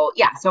 So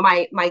yeah, so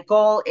my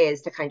goal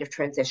is to kind of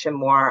transition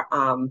more,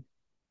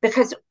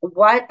 because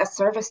what a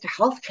service to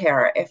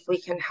healthcare if we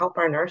can help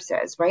our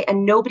nurses, right?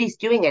 And nobody's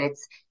doing it.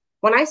 It's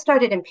When I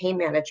started in pain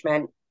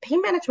management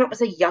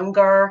was a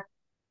younger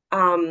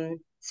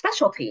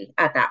specialty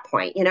at that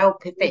point,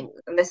 thing.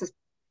 And this is,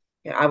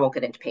 I won't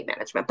get into pain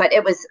management, but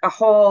it was a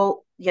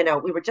whole,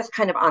 we were just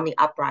kind of on the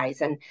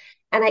uprise, and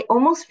I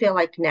almost feel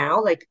like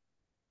now, like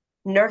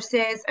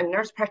nurses and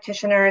nurse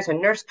practitioners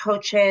and nurse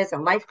coaches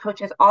and life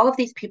coaches, all of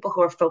these people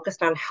who are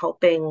focused on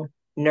helping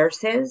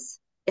nurses,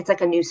 it's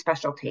like a new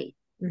specialty.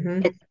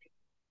 Hmm. It's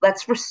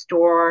Let's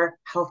restore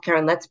healthcare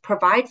and let's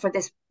provide for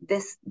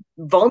this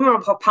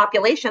vulnerable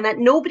population that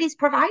nobody's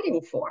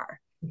providing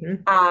for.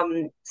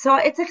 Hmm. So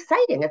it's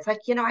exciting. It's like,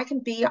 I can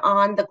be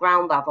on the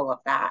ground level of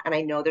that. And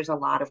I know there's a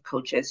lot of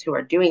coaches who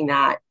are doing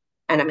that.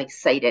 And I'm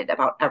excited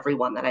about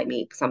everyone that I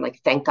meet because I'm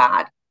like, thank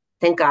God.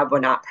 Thank God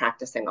we're not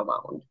practicing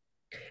alone.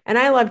 And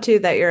I love too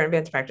that you're an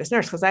advanced practice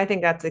nurse because I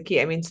think that's the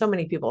key. I mean, so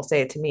many people say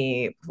it to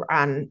me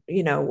on,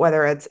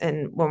 whether it's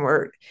when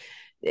we're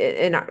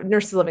in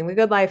nurses living the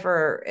good life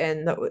or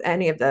in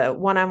any of the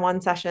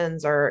one-on-one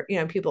sessions, or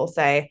people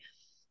say,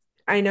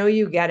 I know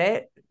you get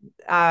it,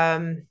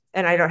 and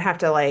I don't have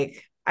to,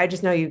 like, I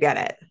just know you get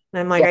it. And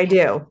I'm like, Yeah.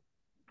 I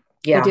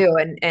Yeah. do.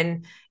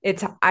 And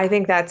I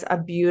think that's a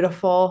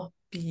beautiful,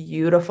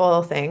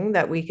 beautiful thing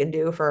that we can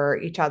do for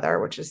each other,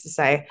 which is to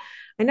say,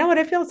 I know what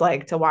it feels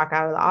like to walk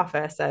out of the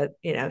office at,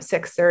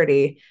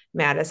 6:30,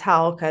 mad as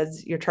hell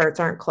because your charts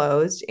aren't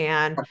closed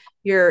and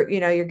you're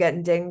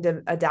getting dinged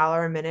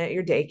 $1 a minute at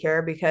your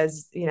daycare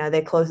because,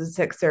 they close at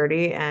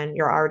 6:30 and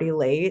you're already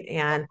late,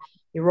 and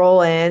you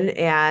roll in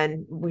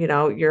and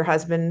your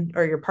husband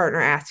or your partner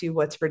asks you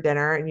what's for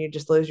dinner and you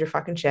just lose your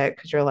fucking shit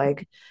because you're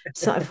like,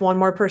 so if one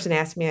more person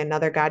asks me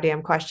another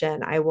goddamn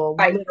question, I will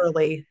Right.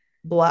 literally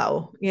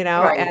blow,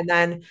 Right.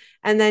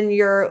 and then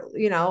you're,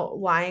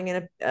 lying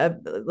in a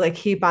like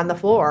heap on the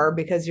floor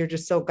because you're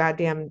just so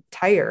goddamn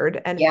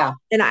tired. Yeah.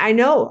 And I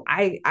know,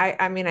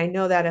 I mean, I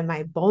know that in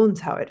my bones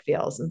how it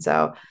feels. And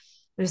so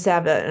I just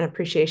have an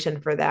appreciation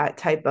for that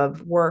type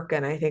of work,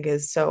 and I think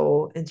is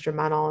so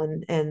instrumental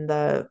in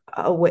the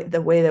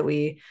way that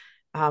we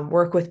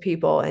work with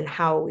people and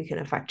how we can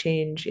affect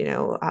change.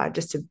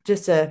 Just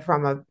to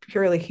from a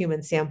purely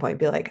human standpoint,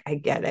 be like, I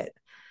get it.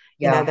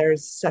 Yeah.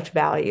 There's such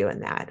value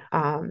in that,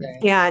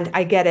 Yeah. and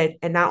I get it.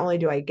 And not only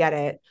do I get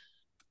it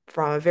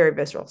from a very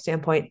visceral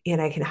standpoint, and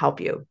I can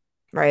help you,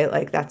 right?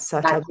 Like that's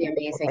such a That's the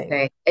beautiful amazing thing.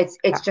 thing. It's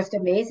Yeah. just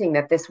amazing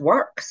that this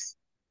works.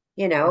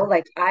 Yeah.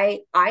 Like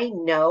I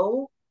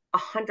know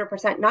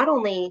 100%, not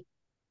only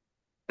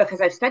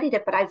because I've studied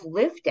it, but I've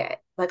lived it.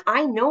 Like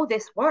I know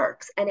this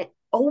works and it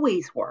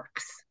always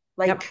works.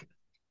 Yep. Like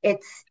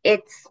it's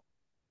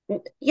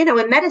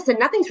in medicine,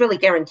 nothing's really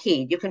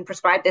guaranteed. You can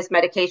prescribe this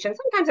medication.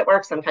 Sometimes it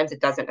works, sometimes it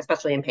doesn't,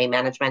 especially in pain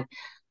management.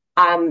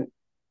 Um,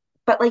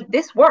 but like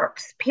this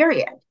works,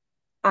 period.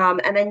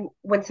 And then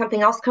when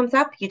something else comes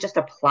up, you just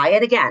apply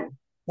it again. And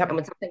Yep.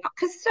 when something else,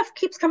 because stuff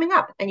keeps coming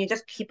up and you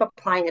just keep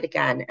applying it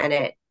again.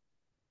 And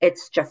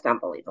it's just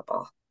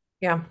unbelievable.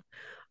 Yeah.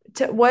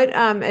 What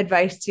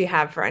advice do you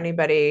have for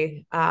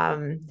anybody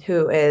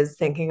who is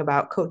thinking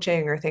about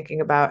coaching or thinking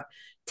about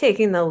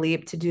taking the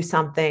leap to do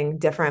something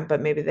different,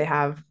 but maybe they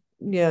have,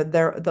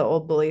 the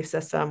old belief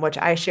system, which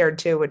I shared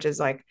too, which is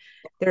like,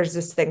 there's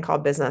this thing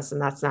called business, and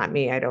that's not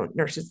me.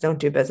 Nurses don't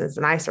do business,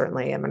 and I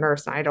certainly am a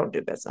nurse, and I don't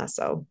do business.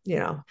 So,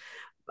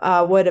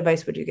 what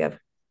advice would you give?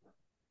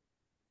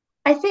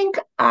 I think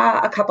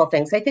a couple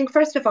things. I think,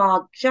 first of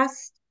all,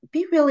 just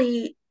be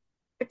really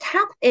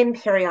tap in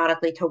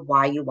periodically to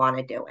why you want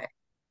to do it.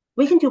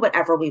 We can do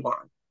whatever we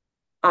want.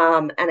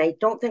 And I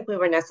don't think we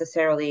were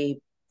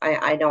necessarily,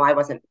 I know I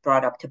wasn't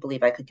brought up to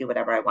believe I could do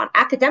whatever I want.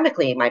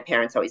 Academically, my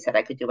parents always said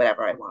I could do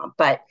whatever I want.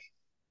 But,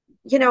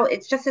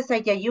 it's just this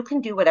idea you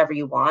can do whatever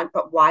you want,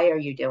 but why are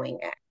you doing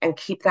it? And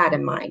keep that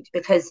in mind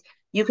because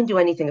you can do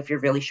anything if you're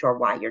really sure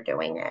why you're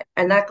doing it.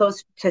 And that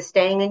goes to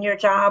staying in your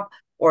job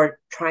or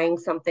trying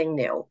something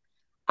new.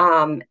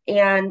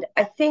 And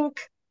I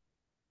think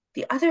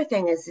the other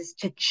thing is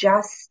to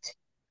just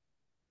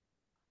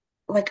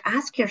like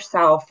ask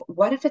yourself,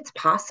 what if it's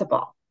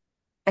possible?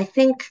 I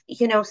think,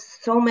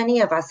 so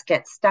many of us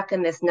get stuck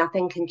in this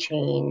nothing can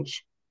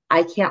change.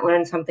 I can't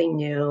learn something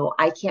new.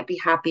 I can't be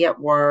happy at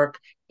work.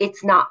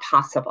 It's not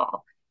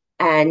possible.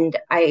 And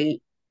I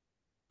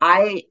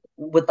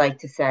would like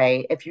to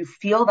say if you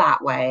feel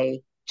that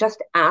way,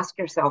 just ask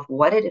yourself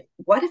what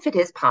if it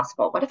is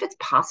possible? What if it's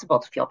possible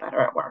to feel better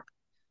at work?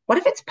 What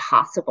if it's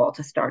possible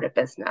to start a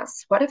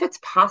business? What if it's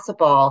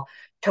possible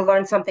to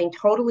learn something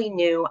totally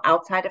new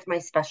outside of my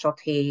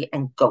specialty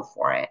and go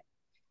for it?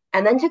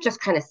 And then to just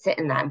kind of sit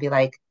in that and be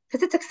like,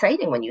 because it's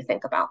exciting when you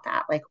think about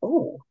that. Like,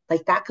 oh,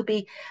 like that could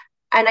be.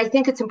 And I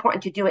think it's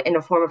important to do it in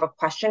a form of a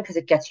question because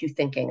it gets you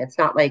thinking. It's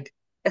not like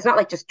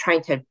just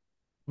trying to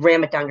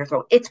ram it down your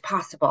throat. It's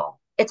possible.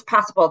 It's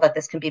possible that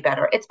this can be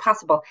better. It's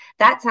possible.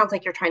 That sounds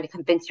like you're trying to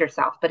convince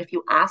yourself. But if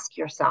you ask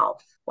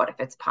yourself, what if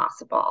it's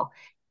possible?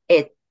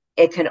 It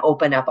it can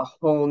open up a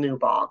whole new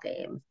ball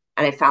game.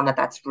 And I found that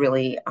that's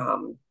really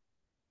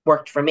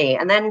worked for me.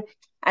 And then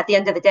at the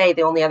end of the day,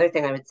 the only other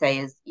thing I would say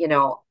is,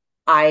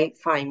 I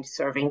find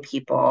serving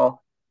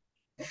people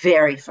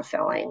very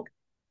fulfilling.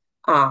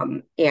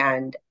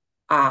 And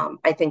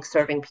I think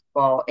serving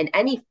people in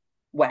any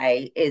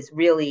way is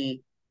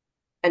really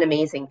an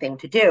amazing thing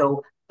to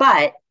do.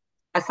 But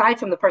aside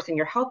from the person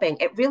you're helping,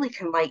 it really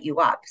can light you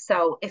up.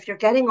 So if you're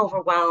getting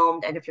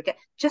overwhelmed and if you're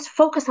just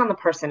focus on the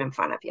person in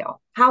front of you.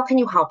 How can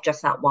you help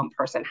just that one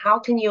person? How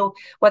can you,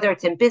 whether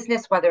it's in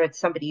business, whether it's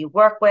somebody you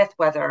work with,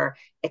 whether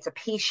it's a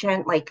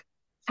patient, like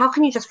how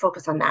can you just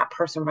focus on that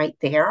person right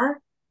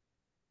there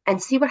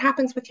and see what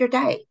happens with your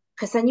day?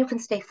 Because then you can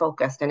stay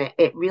focused and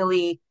it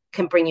really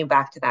can bring you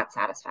back to that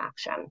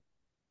satisfaction.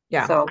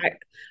 Yeah, So,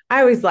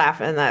 I always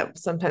laugh in that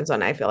sometimes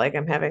when I feel like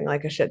I'm having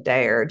like a shit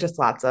day or just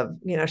lots of,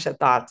 shit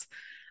thoughts.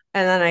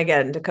 And then I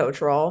get into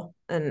coach role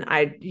and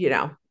I'm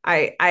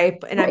right.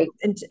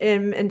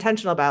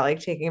 intentional about like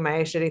taking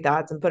my shitty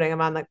thoughts and putting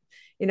them on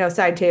the,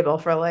 side table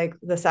for like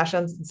the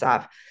sessions and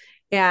stuff.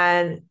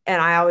 And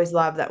I always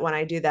love that when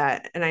I do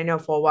that and I know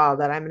full well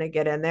that I'm going to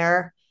get in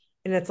there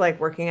and it's like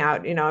working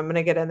out, I'm going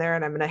to get in there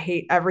and I'm going to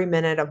hate every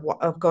minute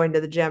of going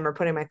to the gym or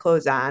putting my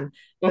clothes on.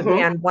 But Mm-hmm.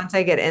 man, once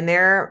I get in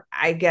there,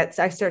 I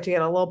start to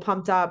get a little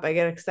pumped up. I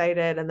get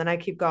excited and then I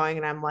keep going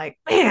and I'm like,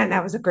 man,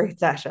 that was a great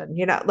session.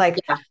 Like,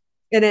 Yeah,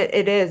 and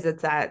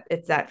it's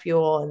that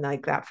fuel and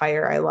like that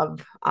fire. I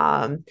love,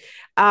 um,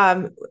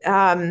 um,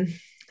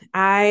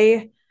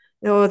 I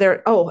know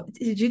there, oh,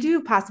 did you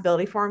do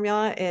possibility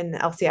formula in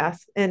LCS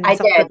in I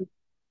self? did.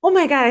 Oh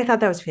my God, I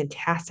thought that was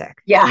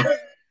fantastic. Yeah.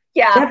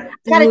 Yeah. That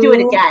I got to do it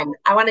blew again.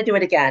 I want to do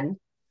it again.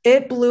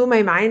 it blew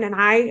my mind, and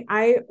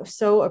I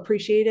so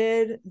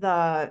appreciated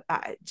the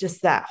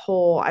just that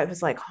whole. I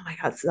was like, oh my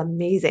God, this is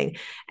amazing.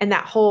 And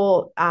that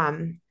whole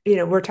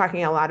we're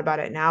talking a lot about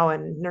it now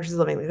in Nurses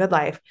Living the Good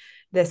Life,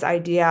 this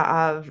idea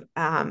of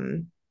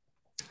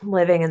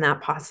living in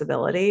that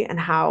possibility and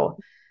how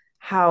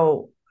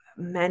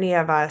many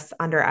of us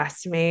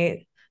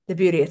underestimate the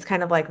beauty. It's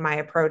kind of like my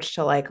approach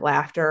to like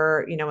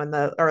laughter, in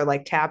the or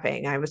like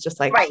tapping. I was just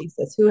like, Right,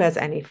 Jesus, who has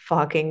any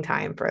fucking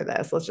time for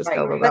this? Let's just right.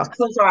 go, go, Let's go.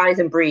 close our eyes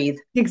and breathe.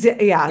 Yeah,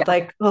 Yeah,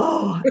 like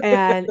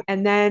and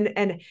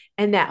then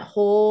and that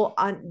whole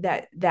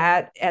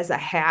that as a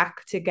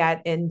hack to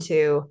get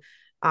into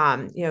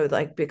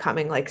like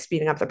becoming like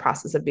speeding up the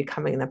process of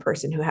becoming the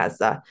person who has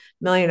the $1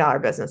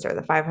 million business or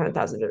the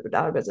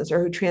 $500,000 business or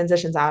who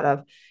transitions out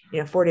of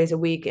 4 days a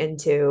week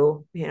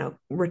into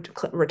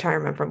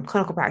retirement from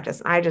clinical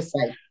practice. And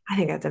right. I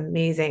think that's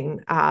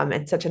amazing,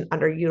 and such an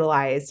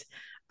underrated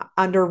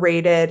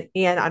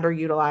and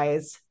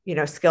underutilized,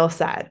 skill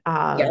set.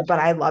 Yeah. But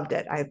I loved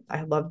it.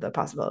 I loved the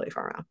possibility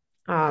for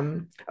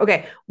him.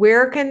 Okay.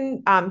 Where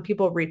can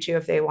people reach you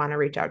if they want to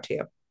reach out to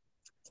you?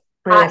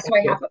 Where do they So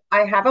find you?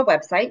 I have a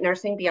website,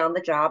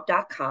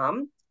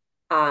 nursingbeyondthejob.com.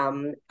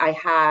 I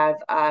have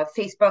a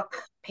Facebook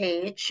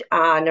page,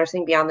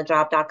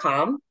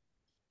 nursingbeyondthejob.com.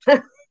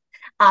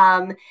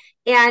 Um,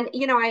 and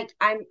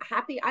I'm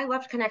happy. I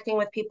love connecting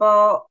with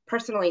people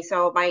personally.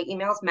 So my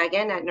email is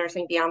Megan at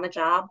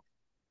nursingbeyondthejob.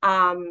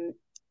 Um,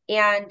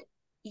 and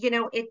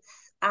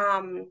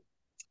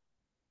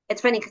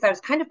it's funny because I was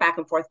kind of back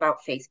and forth about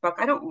Facebook.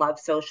 I don't love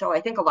social.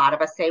 I think a lot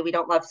of us say we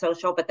don't love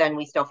social, but then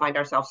we still find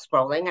ourselves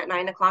scrolling at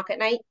 9 o'clock at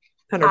night.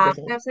 And I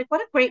 100%. was like,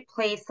 what a great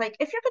place. Like,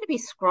 if you're going to be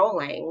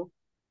scrolling,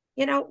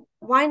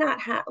 why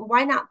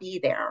not be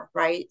there,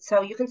 right?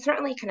 So you can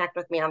certainly connect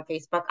with me on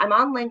Facebook. I'm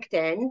on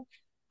LinkedIn.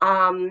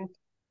 Um,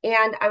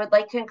 and I would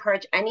like to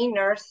encourage any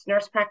nurse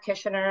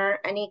practitioner,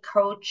 any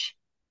coach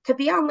to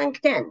be on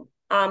LinkedIn.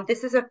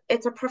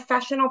 It's a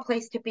professional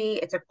place to be.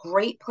 It's a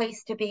great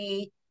place to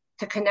be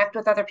to connect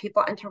with other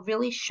people and to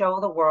really show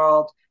the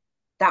world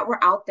that we're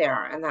out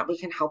there and that we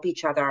can help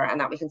each other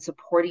and that we can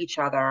support each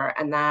other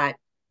and that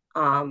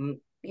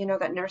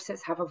that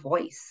nurses have a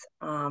voice,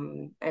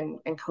 and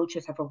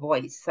coaches have a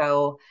voice.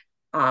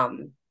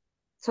 Um,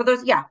 so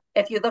those, yeah,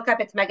 if you look up,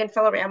 it's Megan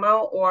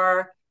Filoramo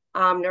or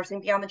Nursing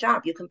Beyond the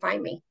Job, you can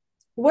find me.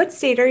 What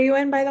state are you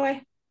in, by the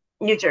way?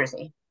 New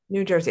Jersey.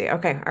 New Jersey.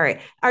 Okay. All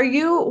right.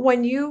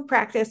 When you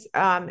practice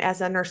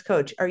as a nurse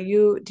coach,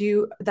 do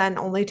you then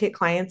only take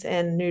clients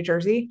in New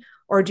Jersey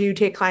or do you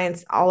take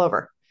clients all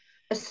over?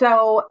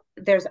 So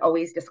there's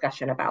always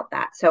discussion about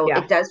that. So it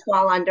Yeah. does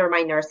fall under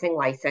my nursing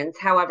license.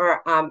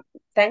 However,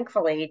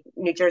 thankfully,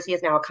 New Jersey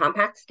is now a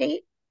compact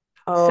state.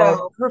 Oh,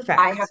 So perfect.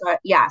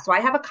 so I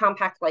have a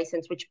compact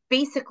license, which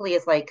basically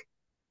is like,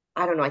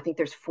 I don't know, I think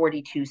there's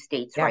 42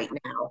 states Yeah. right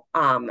now.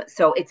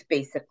 So it's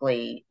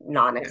basically Yeah.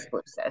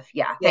 non-exclusive.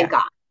 Yeah, thank Yeah.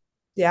 God.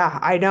 Yeah,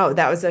 I know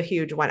that was a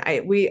huge one.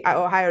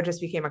 Ohio just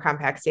became a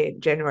compact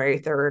state January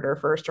 3rd or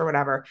 1st or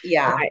whatever. And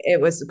Yeah,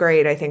 it was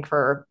great, I think,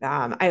 for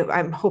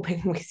I'm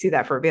hoping we see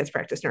that for advanced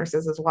practice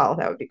nurses as well.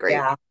 That would be great.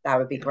 yeah, that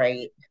would be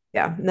great.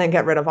 Yeah. And then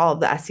get rid of all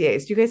of the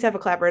SCAs. Do you guys have a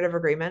collaborative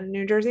agreement in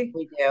New Jersey?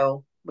 We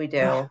do. We Ugh.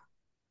 do.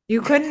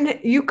 You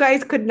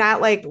guys could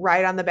not like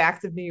ride on the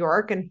backs of New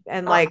York and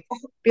Uh, like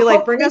be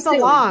like, bring hopefully us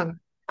soon. along.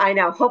 I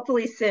know,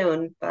 hopefully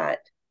soon, but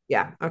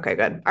Yeah. Okay,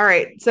 good. All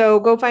right. So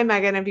go find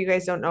Megan. If you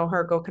guys don't know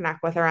her, go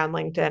connect with her on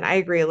LinkedIn. I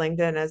agree.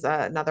 LinkedIn is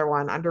another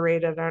one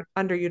underrated or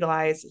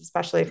underutilized,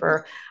 especially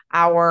for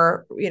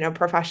our,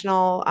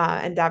 professional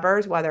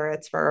endeavors, whether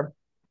it's for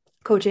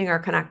coaching or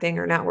connecting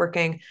or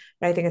networking.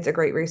 But I think it's a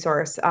great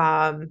resource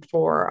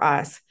for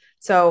us.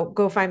 So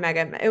go find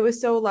Megan. It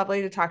was so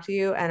lovely to talk to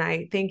you. And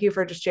I thank you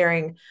for just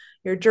sharing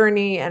your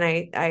journey. And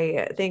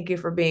I thank you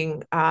for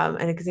being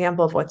an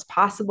example of what's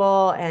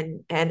possible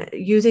and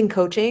using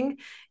coaching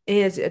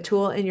is a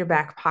tool in your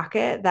back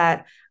pocket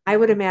that I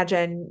would yeah,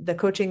 imagine the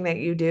coaching that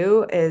you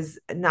do is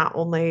not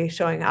only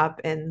showing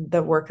up in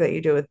the work that you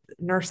do with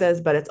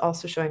nurses, but it's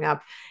also showing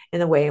up in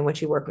the way in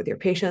which you work with your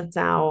patients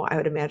now. I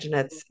would imagine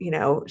it's,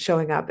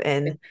 showing up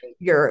in great.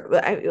 your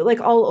like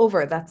all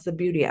over. That's the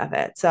beauty of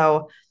it.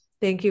 So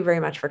thank you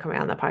very much for coming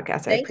on the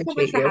podcast. I Thanks so much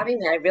appreciate for you. having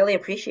me. I really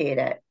appreciate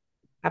it.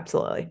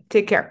 Absolutely.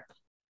 Take care.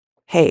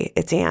 Hey,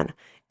 it's Ann.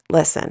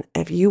 Listen,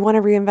 if you want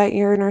to reinvent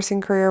your nursing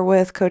career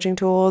with coaching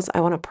tools, I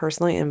want to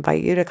personally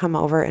invite you to come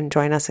over and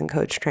join us in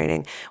coach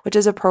training, which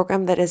is a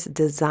program that is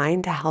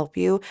designed to help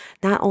you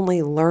not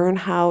only learn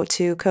how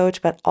to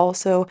coach, but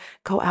also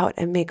go out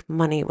and make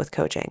money with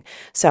coaching.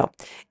 So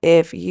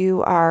if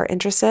you are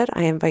interested,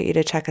 I invite you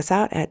to check us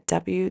out at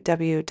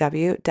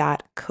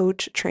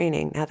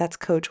www.coachtraining. Now that's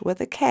coach with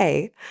a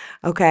K,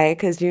 okay?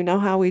 Because you know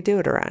how we do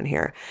it around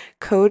here.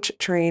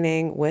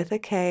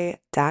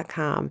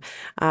 Coachtrainingwithak.com.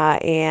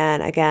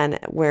 And again,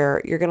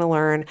 where you're going to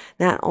learn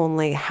not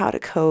only how to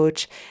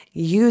coach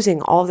using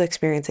all the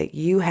experience that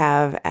you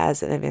have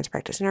as an advanced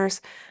practice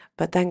nurse,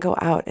 but then go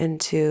out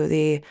into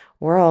the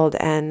world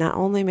and not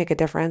only make a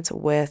difference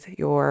with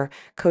your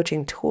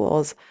coaching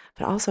tools,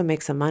 but also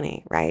make some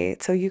money,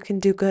 right? So you can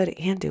do good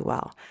and do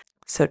well.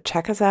 So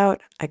check us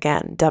out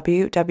again,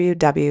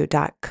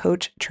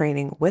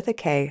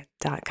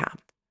 www.coachtrainingwithak.com.